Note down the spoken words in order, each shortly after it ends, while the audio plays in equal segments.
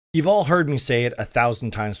You've all heard me say it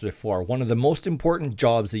 1,000 times before. One of the most important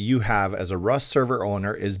jobs that you have as a Rust server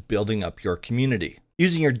owner is building up your community.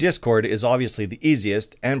 Using your Discord is obviously the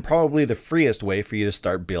easiest and probably the freest way for you to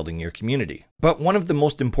start building your community. But one of the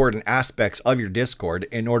most important aspects of your Discord,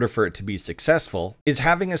 in order for it to be successful, is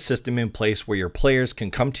having a system in place where your players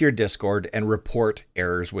can come to your Discord and report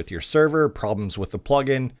errors with your server, problems with the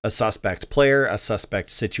plugin, a suspect player, a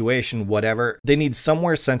suspect situation, whatever. They need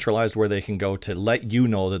somewhere centralized where they can go to let you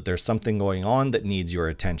know that there's something going on that needs your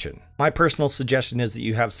attention. My personal suggestion is that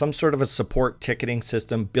you have some sort of a support ticketing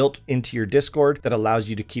system built into your Discord that allows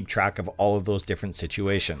you to keep track of all of those different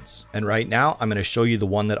situations. And right now, I'm going to show you the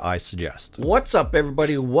one that I suggest. What's up,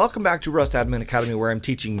 everybody? Welcome back to Rust Admin Academy, where I'm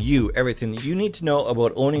teaching you everything that you need to know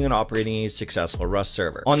about owning and operating a successful Rust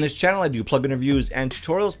server. On this channel, I do plugin reviews and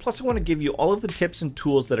tutorials, plus I want to give you all of the tips and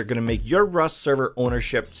tools that are going to make your Rust server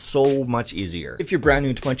ownership so much easier. If you're brand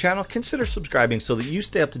new to my channel, consider subscribing so that you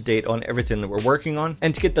stay up to date on everything that we're working on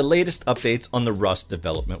and to get the latest updates on the Rust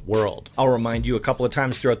development world. I'll remind you a couple of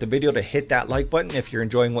times throughout the video to hit that like button if you're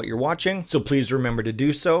enjoying what you're watching, so please remember to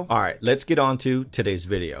do so. All right, let's get on to today's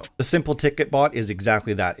video. The simple ticket bot is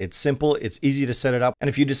exactly that. It's simple, it's easy to set it up, and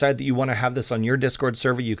if you decide that you want to have this on your Discord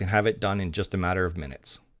server, you can have it done in just a matter of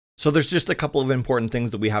minutes. So there's just a couple of important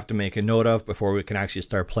things that we have to make a note of before we can actually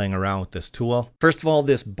start playing around with this tool. First of all,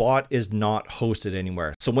 this bot is not hosted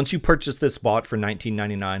anywhere. So once you purchase this bot for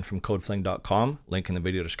 $19.99 from CodeFling.com, link in the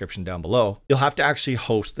video description down below, you'll have to actually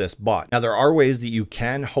host this bot. Now there are ways that you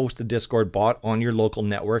can host a Discord bot on your local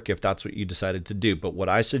network if that's what you decided to do. But what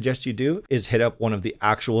I suggest you do is hit up one of the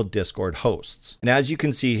actual Discord hosts. And as you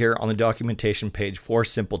can see here on the documentation page for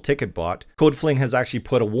Simple Ticket Bot, CodeFling has actually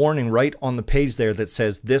put a warning right on the page there that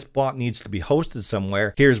says this bot needs to be hosted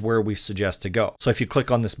somewhere. Here's where we suggest to go. So if you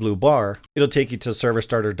click on this blue bar, it'll take you to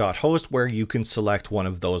serverstarter.host where you can select one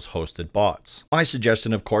of those hosted bots. My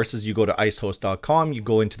suggestion, of course, is you go to icehost.com, you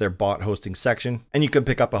go into their bot hosting section, and you can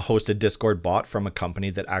pick up a hosted Discord bot from a company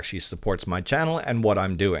that actually supports my channel and what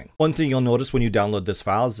I'm doing. One thing you'll notice when you download this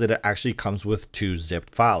file is that it actually comes with two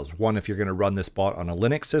zipped files. One if you're going to run this bot on a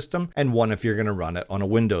Linux system, and one if you're going to run it on a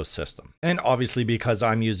Windows system. And obviously, because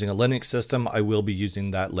I'm using a Linux system, I will be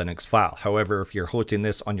using that Linux file. However, if you're hosting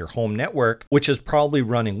this on your home network, which is probably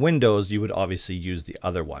running Windows, you would obviously use the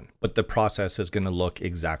other one, but the process is going to look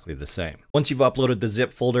exactly the same. Once you've uploaded the zip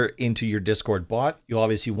folder into your Discord bot, you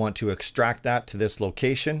obviously want to extract that to this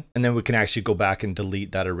location, and then we can actually go back and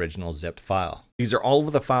delete that original zipped file. These are all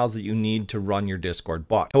of the files that you need to run your Discord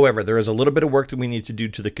bot. However, there is a little bit of work that we need to do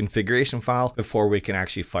to the configuration file before we can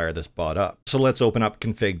actually fire this bot up. So let's open up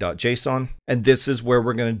config.json, and this is where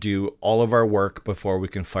we're going to do all of our work before we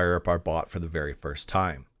can fire up our bot for the very first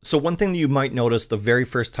time. So one thing that you might notice the very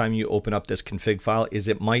first time you open up this config file is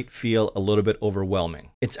it might feel a little bit overwhelming.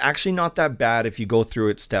 It's actually not that bad if you go through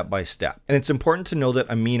it step by step. And it's important to know that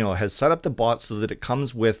Amino has set up the bot so that it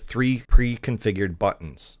comes with 3 pre-configured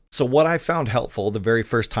buttons. So what I found helpful the very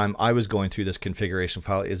first time I was going through this configuration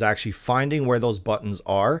file is actually finding where those buttons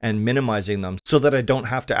are and minimizing them so that I don't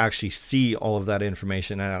have to actually see all of that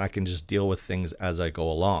information and I can just deal with things as I go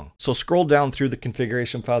along. So scroll down through the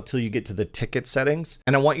configuration file till you get to the ticket settings,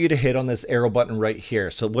 and I want you to hit on this arrow button right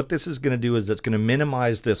here. So what this is going to do is it's going to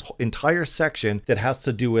minimize this entire section that has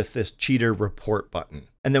to do with this cheater report button.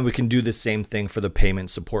 And then we can do the same thing for the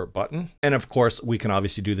payment support button. And of course, we can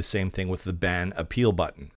obviously do the same thing with the ban appeal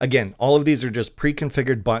button. Again, all of these are just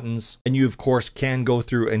pre-configured buttons, and you of course can go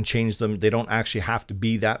through and change them. They don't actually have to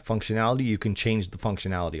be that functionality. You can change the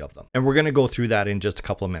functionality of them. And we're going to go through that in just a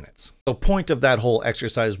couple of minutes. The point of that whole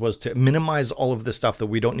exercise was to minimize all of the stuff that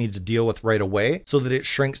we don't need to deal with right away so that it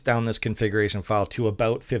shrinks down this configuration file to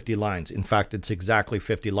about 50 lines. In fact, it's exactly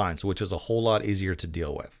 50 lines, which is a whole lot easier to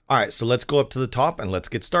deal with. All right, so let's go up to the top and let's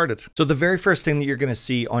get started. So the very first thing that you're going to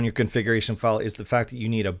see on your configuration file is the fact that you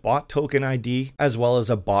need a bot token ID as well as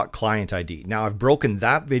a bot client ID. Now I've broken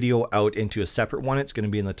that video out into a separate one. It's going to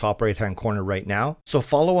be in the top right hand corner right now. So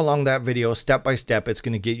follow along that video step by step. It's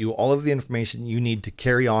going to get you all of the information you need to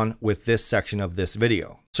carry on with this section of this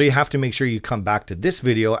video. So you have to make sure you come back to this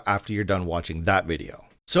video after you're done watching that video.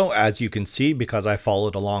 So as you can see, because I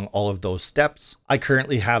followed along all of those steps, I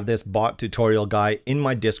currently have this bot tutorial guy in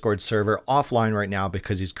my Discord server offline right now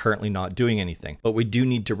because he's currently not doing anything. But we do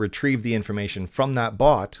need to retrieve the information from that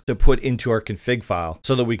bot to put into our config file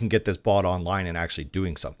so that we can get this bot online and actually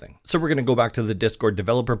doing something. So we're going to go back to the Discord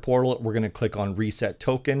developer portal. We're going to click on reset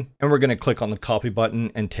token, and we're going to click on the copy button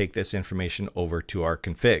and take this information over to our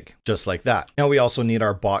config, just like that. Now we also need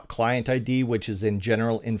our bot client ID, which is in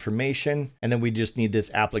general information. And then we just need this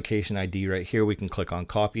application ID right here. We can click on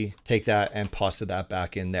copy, take that and paste that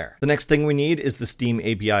back in there. The next thing we need is the Steam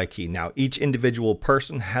API key. Now, each individual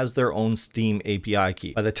person has their own Steam API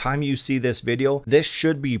key. By the time you see this video, this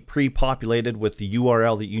should be pre-populated with the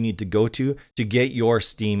URL that you need to go to get your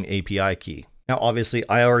Steam API key. Now, obviously,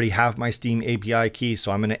 I already have my Steam API key,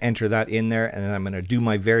 so I'm going to enter that in there, and then I'm going to do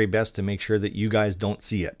my very best to make sure that you guys don't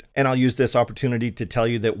see it. And I'll use this opportunity to tell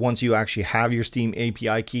you that once you actually have your Steam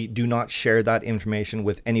API key, do not share that information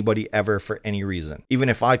with anybody ever for any reason. Even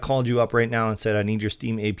if I called you up right now and said, I need your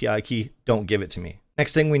Steam API key, don't give it to me.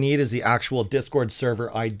 Next thing we need is the actual Discord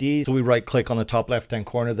server ID. So we right click on the top left-hand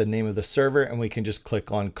corner, the name of the server, and we can just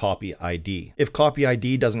click on copy ID. If copy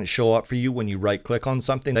ID doesn't show up for you when you right click on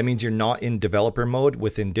something, that means you're not in developer mode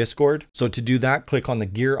within Discord. So to do that, click on the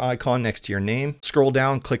gear icon next to your name, scroll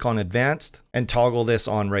down, click on advanced, and toggle this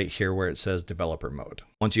on right here where it says developer mode.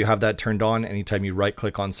 Once you have that turned on, anytime you right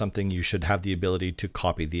click on something, you should have the ability to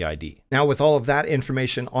copy the ID. Now, with all of that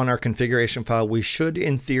information on our configuration file, we should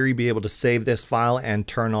in theory be able to save this file and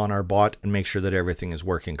turn on our bot and make sure that everything is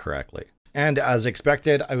working correctly. And as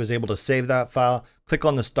expected, I was able to save that file, click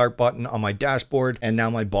on the start button on my dashboard, and now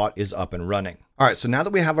my bot is up and running. All right, so now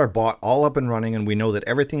that we have our bot all up and running and we know that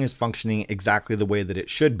everything is functioning exactly the way that it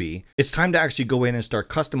should be, it's time to actually go in and start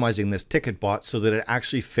customizing this ticket bot so that it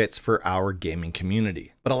actually fits for our gaming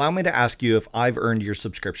community. But allow me to ask you if I've earned your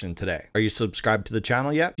subscription today. Are you subscribed to the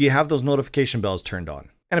channel yet? Do you have those notification bells turned on?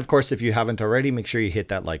 And of course, if you haven't already, make sure you hit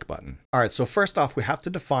that like button. All right, so first off, we have to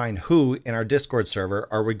define who in our Discord server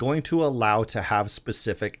are we going to allow to have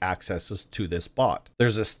specific accesses to this bot.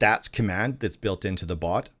 There's a stats command that's built into the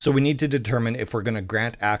bot. So we need to determine if we're going to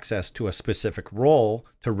grant access to a specific role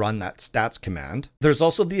to run that stats command. There's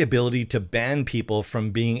also the ability to ban people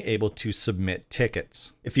from being able to submit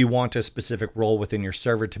tickets. If you want a specific role within your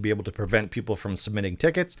server to be able to prevent people from submitting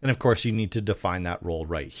tickets, then of course you need to define that role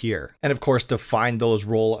right here. And of course, to find those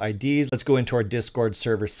roles IDs, let's go into our Discord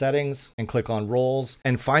server settings and click on roles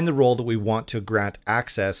and find the role that we want to grant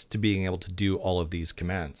access to being able to do all of these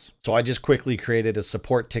commands. So I just quickly created a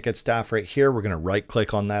support ticket staff right here. We're going to right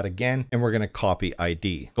click on that again, and we're going to copy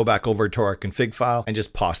ID. Go back over to our config file and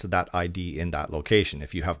just paste that ID in that location.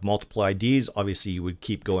 If you have multiple IDs, obviously you would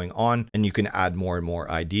keep going on and you can add more and more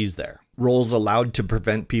IDs there. Roles allowed to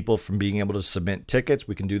prevent people from being able to submit tickets.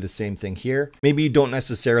 We can do the same thing here. Maybe you don't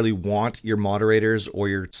necessarily want your moderators or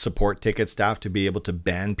your support ticket staff to be able to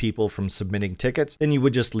ban people from submitting tickets. Then you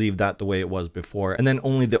would just leave that the way it was before. And then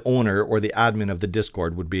only the owner or the admin of the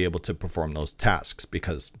Discord would be able to perform those tasks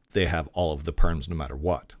because they have all of the perms no matter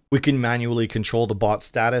what. We can manually control the bot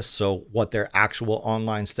status, so what their actual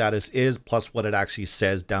online status is, plus what it actually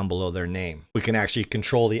says down below their name. We can actually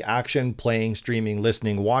control the action, playing, streaming,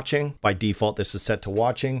 listening, watching. By default, this is set to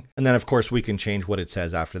watching. And then of course, we can change what it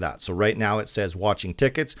says after that. So right now it says watching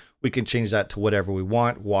tickets. We can change that to whatever we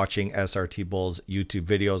want, watching srtbull's YouTube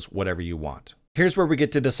videos, whatever you want. Here's where we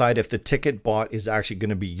get to decide if the ticket bot is actually going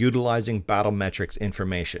to be utilizing Battlemetrics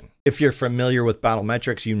information. If you're familiar with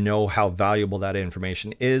Battlemetrics, you know how valuable that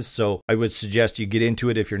information is. So I would suggest you get into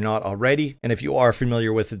it if you're not already. And if you are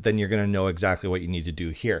familiar with it, then you're going to know exactly what you need to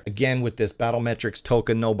do here. Again, with this Battlemetrics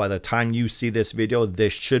token, though, by the time you see this video,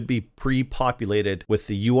 this should be pre-populated with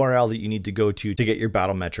the URL that you need to go to get your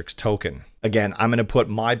Battlemetrics token. Again, I'm going to put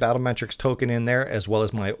my Battlemetrics token in there as well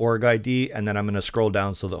as my org ID, and then I'm going to scroll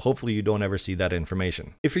down so that hopefully you don't ever see that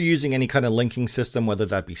information. If you're using any kind of linking system, whether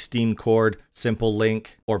that be Steam Cord, Simple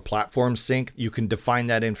Link, or Platform Sync, you can define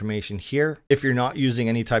that information here. If you're not using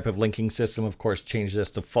any type of linking system, of course, change this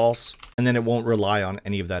to false, and then it won't rely on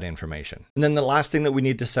any of that information. And then the last thing that we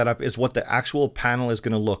need to set up is what the actual panel is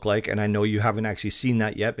going to look like. And I know you haven't actually seen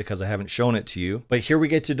that yet because I haven't shown it to you, but here we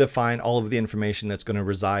get to define all of the information that's going to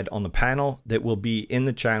reside on the panel that will be in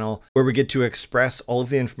the channel, where we get to express all of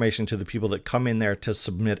the information to the people that come in there to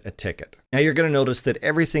submit a ticket. Now you're going to notice that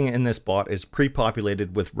everything in this bot is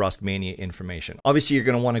pre-populated with Rustmania information. Obviously, you're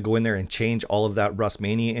going to want to go in there and change all of that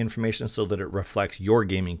Rustmania information so that it reflects your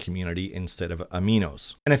gaming community instead of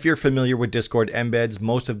Amino's. And if you're familiar with Discord embeds,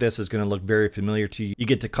 most of this is going to look very familiar to you. You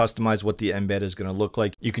get to customize what the embed is going to look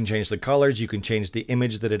like. You can change the colors, you can change the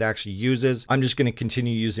image that it actually uses. I'm just going to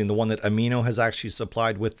continue using the one that Amino has actually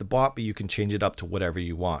supplied with the bot, but you can change it up to whatever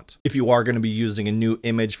you want. If you are going to be using a new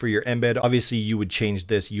image for your embed, obviously you would change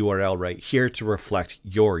this URL right here to reflect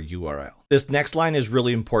your URL. This next line is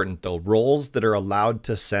really important though, roles that are allowed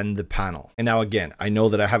to send the panel. And now again, I know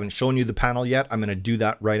that I haven't shown you the panel yet. I'm going to do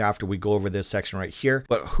that right after we go over this section right here.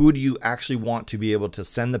 But who do you actually want to be able to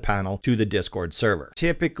send the panel to the Discord server?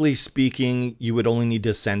 Typically speaking, you would only need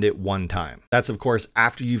to send it one time. That's of course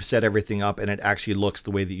after you've set everything up and it actually looks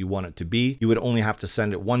the way that you want it to be. You would only have to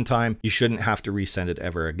send it one time. You shouldn't have to resend it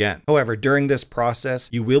ever again. However, during this process,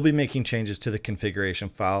 you will be making changes to the configuration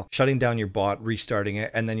file, shutting down your bot, restarting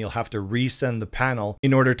it, and then you'll have to resend the panel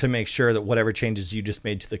in order to make sure that whatever changes you just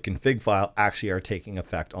made to the config file actually are taking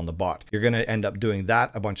effect on the bot. You're going to end up doing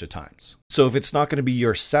that a bunch of times. So if it's not going to be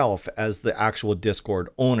yourself as the actual Discord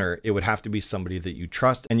owner, it would have to be somebody that you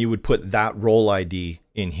trust, and you would put that role ID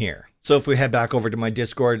in here. So if we head back over to my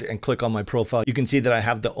Discord and click on my profile, you can see that I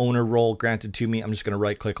have the owner role granted to me. I'm just going to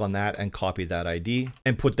right click on that and copy that ID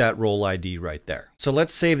and put that role ID right there. So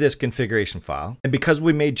let's save this configuration file. And because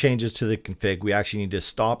we made changes to the config, we actually need to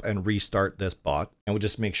stop and restart this bot. And we'll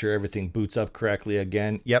just make sure everything boots up correctly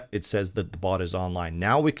again. Yep, it says that the bot is online.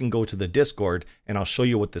 Now we can go to the Discord and I'll show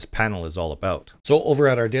you what this panel is all about. So over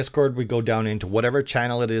at our Discord, we go down into whatever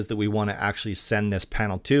channel it is that we want to actually send this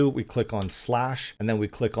panel to. We click on / and then we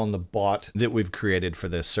click on the bot that we've created for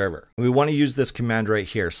this server. And we want to use this command right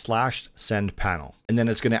here, /send panel. And then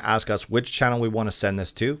it's going to ask us which channel we want to send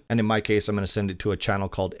this to. And in my case, I'm going to send it to a channel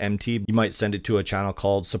called MT. You might send it to a channel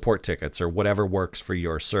called support tickets or whatever works for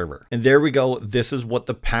your server. And there we go. This is what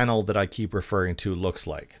the panel that I keep referring to looks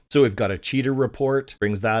like. So we've got a cheater report,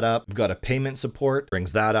 brings that up. We've got a payment support,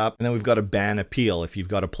 brings that up. And then we've got a ban appeal. If you've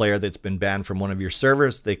got a player that's been banned from one of your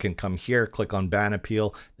servers, they can come here, click on ban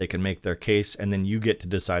appeal. They can make their case, and then you get to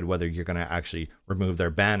decide whether you're going to actually remove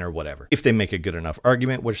their ban or whatever. If they make a good enough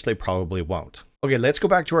argument, which they probably won't. Okay, let's go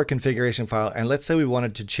back to our configuration file, and let's say we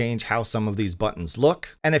wanted to change how some of these buttons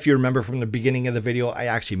look. And if you remember from the beginning of the video, I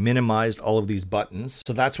actually minimized all of these buttons.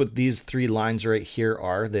 So that's what these 3 lines right here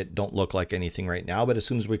are that don't look like anything right now. But as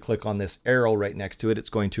soon as we click on this arrow right next to it, it's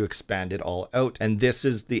going to expand it all out. And this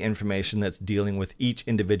is the information that's dealing with each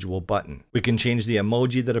individual button. We can change the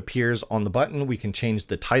emoji that appears on the button. We can change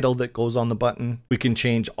the title that goes on the button. We can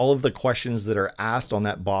change all of the questions that are asked on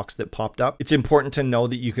that box that popped up. It's important to know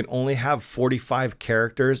that you can only have 45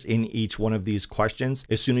 characters in each one of these questions.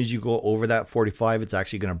 As soon as you go over that 45, it's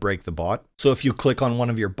actually going to break the bot. So if you click on one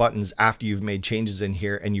of your buttons after you've made changes in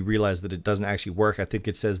here and you realize that it doesn't actually work, I think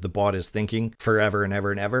it says the bot is thinking forever and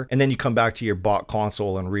ever and ever. And then you come back to your bot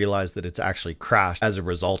console and realize that it's actually crashed as a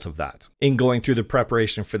result of that. In going through the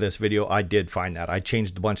preparation for this video, I did find that. I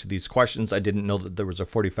changed a bunch of these questions. I didn't know that there was a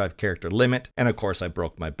 45 character limit. And of course I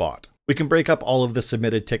broke my bot. We can break up all of the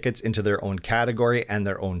submitted tickets into their own category and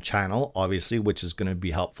their own channel, obviously, which is going to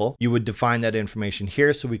be helpful. You would define that information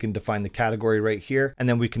here, so we can define the category right here, and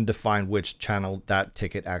then we can define which channel that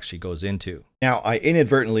ticket actually goes into. Now, I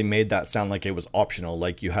inadvertently made that sound like it was optional,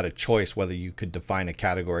 like you had a choice whether you could define a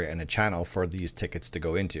category and a channel for these tickets to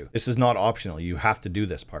go into. This is not optional. You have to do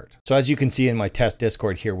this part. So as you can see in my test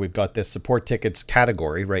Discord here, we've got this support tickets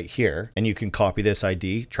category right here, and you can copy this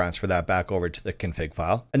ID, transfer that back over to the config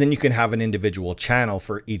file, and then you can have an individual channel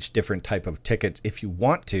for each different type of ticket if you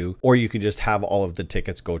want to, or you can just have all of the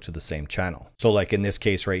tickets go to the same channel. So like in this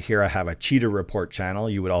case right here, I have a cheater report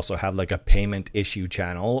channel. You would also have like a payment issue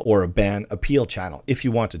channel or a ban appeal channel if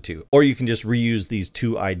you wanted to, or you can just reuse these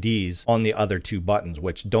 2 IDs on the other 2 buttons,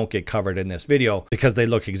 which don't get covered in this video because they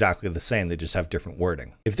look exactly the same. They just have different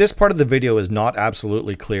wording. If this part of the video is not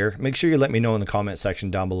absolutely clear, make sure you let me know in the comment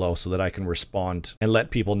section down below so that I can respond and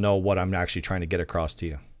let people know what I'm actually trying to get across to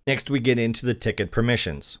you. Next, we get into the ticket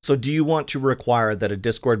permissions. So do you want to require that a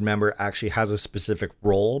Discord member actually has a specific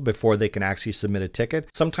role before they can actually submit a ticket?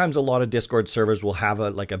 Sometimes a lot of Discord servers will have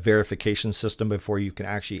a verification system before you can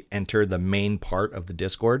actually enter the main part of the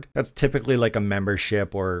Discord. That's typically like a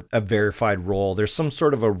membership or a verified role. There's some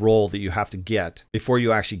sort of a role that you have to get before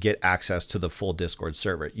you actually get access to the full Discord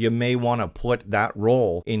server. You may want to put that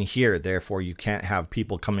role in here. Therefore, you can't have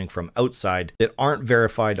people coming from outside that aren't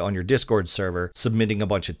verified on your Discord server submitting a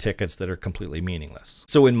bunch of tickets that are completely meaningless.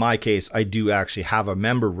 So in my case, I do actually have a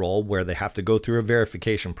member role where they have to go through a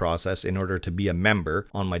verification process in order to be a member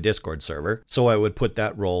on my Discord server. So I would put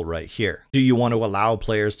that role right here. Do you want to allow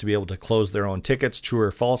players to be able to close their own tickets, true or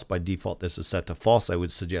false? By default, this is set to false. I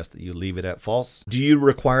would suggest that you leave it at false. Do you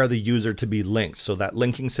require the user to be linked? So that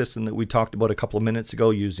linking system that we talked about a couple of minutes ago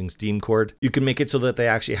using Steam Cord, you can make it so that they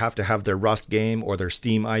actually have to have their Rust game or their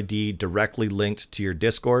Steam ID directly linked to your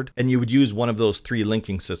Discord. And you would use one of those 3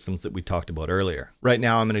 linking systems that we talked about earlier. Right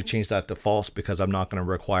now, I'm going to change that to false because I'm not going to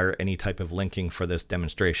require any type of linking for this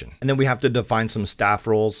demonstration. And then we have to define some staff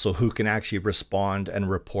roles, so who can actually respond and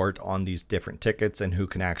report on these different tickets and who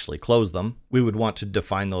can actually close them. We would want to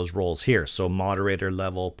define those roles here. So moderator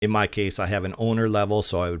level, in my case, I have an owner level,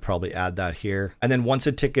 so I would probably add that here. And then once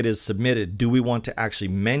a ticket is submitted, do we want to actually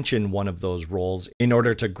mention one of those roles in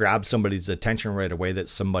order to grab somebody's attention right away that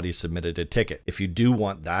somebody submitted a ticket? If you do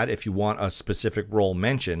want that, if you want a specific role mentioned,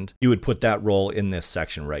 mentioned, you would put that role in this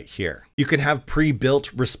section right here. You can have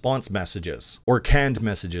pre-built response messages or canned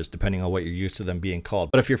messages, depending on what you're used to them being called.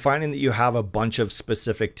 But if you're finding that you have a bunch of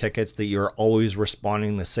specific tickets that you're always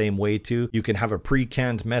responding the same way to, you can have a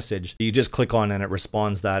pre-canned message that you just click on and it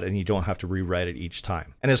responds that, and you don't have to rewrite it each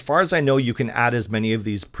time. And as far as I know, you can add as many of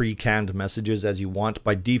these pre-canned messages as you want.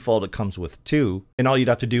 By default, it comes with 2, and all you'd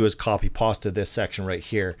have to do is copy pasta this section right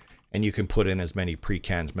here, and you can put in as many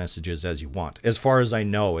pre-canned messages as you want. As far as I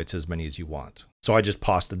know, it's as many as you want. So I just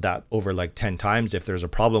posted that over like 10 times. If there's a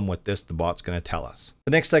problem with this, the bot's going to tell us.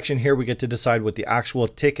 The next section here, we get to decide what the actual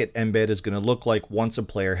ticket embed is going to look like once a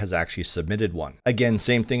player has actually submitted one. Again,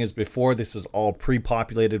 same thing as before. This is all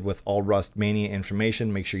pre-populated with all Rust Mania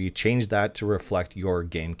information. Make sure you change that to reflect your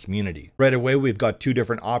game community. Right away, we've got 2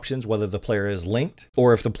 different options, whether the player is linked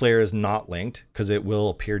or if the player is not linked, because it will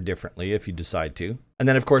appear differently if you decide to. And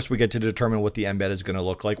then of course we get to determine what the embed is going to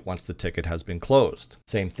look like once the ticket has been closed.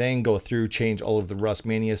 Same thing, go through, change all of the Rust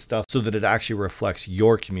Mania stuff so that it actually reflects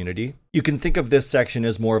your community. You can think of this section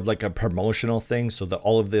as more of like a promotional thing, so that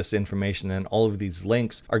all of this information and all of these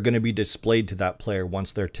links are going to be displayed to that player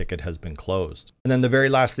once their ticket has been closed. And then the very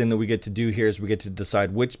last thing that we get to do here is we get to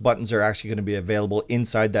decide which buttons are actually going to be available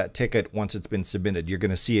inside that ticket once it's been submitted. You're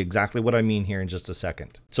going to see exactly what I mean here in just a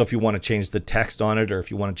second. So if you want to change the text on it, or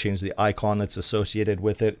if you want to change the icon that's associated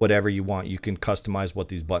with it, whatever you want, you can customize what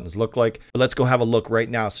these buttons look like. But let's go have a look right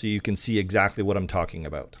now so you can see exactly what I'm talking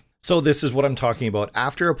about. So this is what I'm talking about.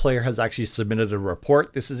 After a player has actually submitted a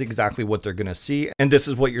report, this is exactly what they're going to see. And this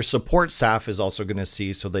is what your support staff is also going to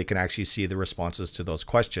see, so they can actually see the responses to those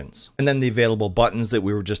questions. And then the available buttons that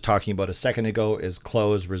we were just talking about a second ago is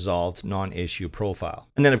close, resolved, non-issue, profile.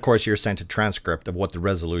 And then of course you're sent a transcript of what the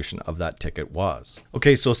resolution of that ticket was.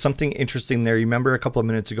 Okay, so something interesting there. You remember a couple of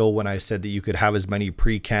minutes ago when I said that you could have as many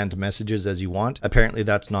pre-canned messages as you want? Apparently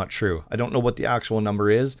that's not true. I don't know what the actual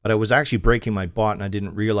number is, but I was actually breaking my bot and I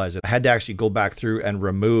didn't realize it. I had to actually go back through and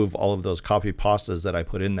remove all of those copy pastas that I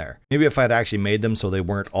put in there. Maybe if I'd actually made them so they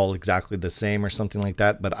weren't all exactly the same or something like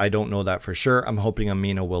that, but I don't know that for sure. I'm hoping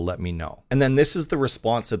Amino will let me know. And then this is the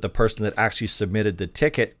response that the person that actually submitted the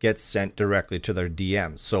ticket gets sent directly to their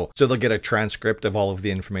DMs. So they'll get a transcript of all of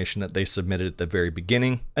the information that they submitted at the very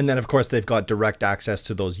beginning. And then of course they've got direct access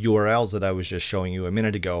to those URLs that I was just showing you a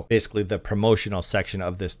minute ago, basically the promotional section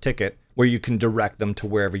of this ticket, where you can direct them to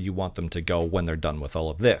wherever you want them to go when they're done with all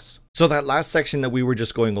of this. So that last section that we were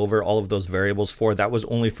just going over all of those variables for, that was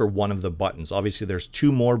only for one of the buttons. Obviously there's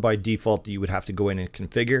 2 more by default that you would have to go in and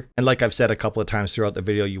configure. And like I've said a couple of times throughout the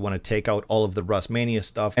video, you want to take out all of the Rust Mania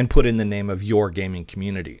stuff and put in the name of your gaming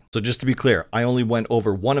community. So just to be clear, I only went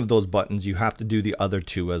over one of those buttons. You have to do the other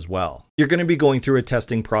 2 as well. You're going to be going through a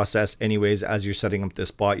testing process anyways as you're setting up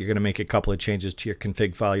this bot. You're going to make a couple of changes to your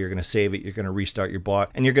config file. You're going to save it. You're going to restart your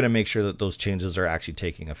bot, and you're going to make sure that those changes are actually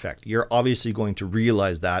taking effect. You're obviously going to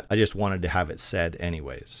realize that. I just wanted to have it said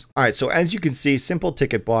anyways. All right, so as you can see, Simple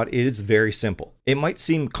Ticket Bot is very simple. It might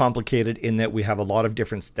seem complicated in that we have a lot of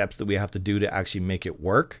different steps that we have to do to actually make it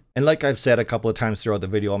work. And like I've said a couple of times throughout the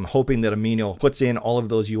video, I'm hoping that Amino puts in all of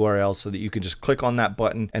those URLs so that you can just click on that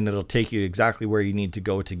button and it'll take you exactly where you need to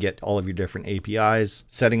go to get all of your different APIs,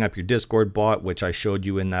 setting up your Discord bot, which I showed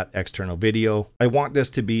you in that external video. I want this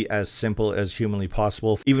to be as simple as humanly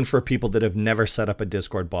possible, even for people that have never set up a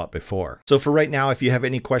Discord bot before. So for right now, if you have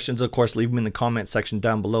any questions, of course, leave them in the comment section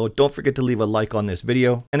down below. Don't forget to leave a like on this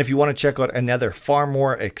video. And if you want to check out another far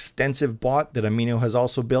more extensive bot that Amino has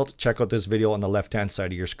also built, check out this video on the left-hand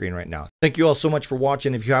side of your screen right now. Thank you all so much for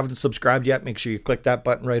watching. If you haven't subscribed yet, make sure you click that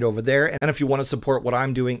button right over there. And if you want to support what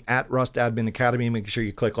I'm doing at Rust Admin Academy, make sure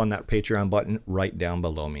you click on that Patreon button right down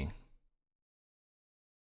below me.